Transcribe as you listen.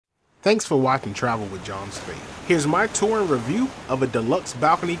Thanks for watching Travel with John Spade. Here's my tour and review of a deluxe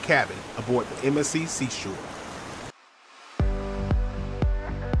balcony cabin aboard the MSC Seashore.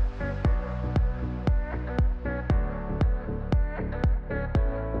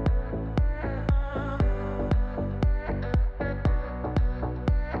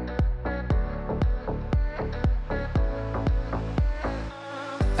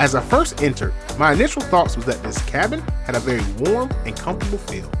 As I first entered, my initial thoughts was that this cabin had a very warm and comfortable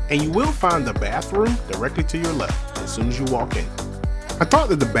feel, and you will find the bathroom directly to your left as soon as you walk in. I thought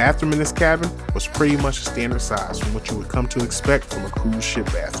that the bathroom in this cabin was pretty much a standard size from what you would come to expect from a cruise ship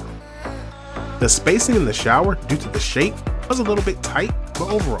bathroom. The spacing in the shower, due to the shape, was a little bit tight, but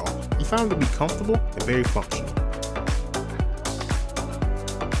overall, I found it to be comfortable and very functional.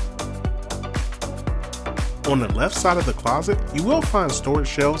 On the left side of the closet, you will find storage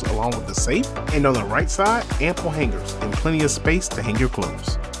shelves along with the safe, and on the right side, ample hangers and plenty of space to hang your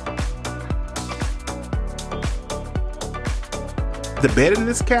clothes. The bed in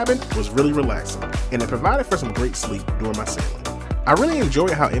this cabin was really relaxing, and it provided for some great sleep during my sailing. I really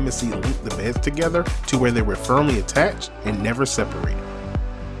enjoyed how MSC linked the beds together to where they were firmly attached and never separated.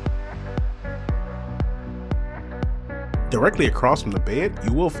 Directly across from the bed,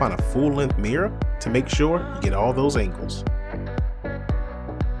 you will find a full-length mirror to make sure you get all those angles.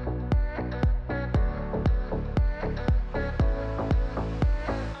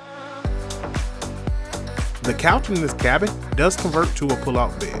 The couch in this cabin does convert to a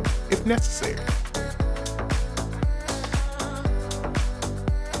pull-out bed, if necessary.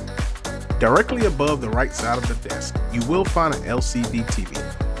 Directly above the right side of the desk, you will find an LCD TV.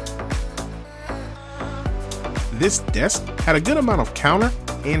 This desk had a good amount of counter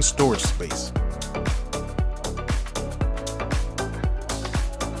and storage space.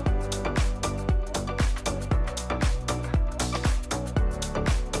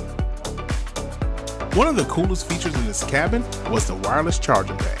 One of the coolest features in this cabin was the wireless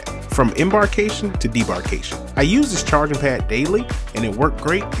charging pad, from embarkation to debarkation. I used this charging pad daily and it worked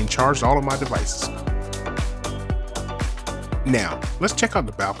great and charged all of my devices. Now, let's check out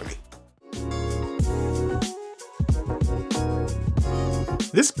the balcony.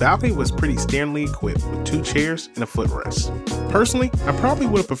 This balcony was pretty standardly equipped with 2 chairs and a footrest. Personally, I probably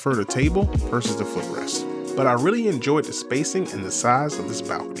would have preferred a table versus a footrest, but I really enjoyed the spacing and the size of this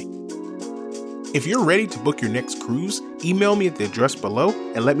balcony. If you're ready to book your next cruise, email me at the address below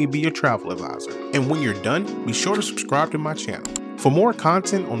and let me be your travel advisor. And when you're done, be sure to subscribe to my channel. For more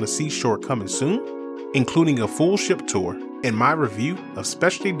content on the Seashore coming soon, including a full ship tour and my review of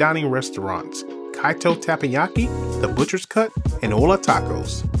specialty dining restaurants, Kaito Teppanyaki, The Butcher's Cut, and Ola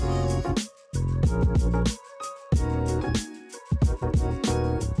Tacos.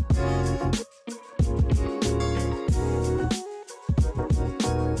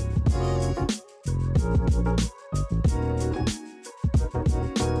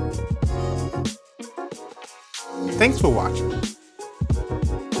 Thanks for watching.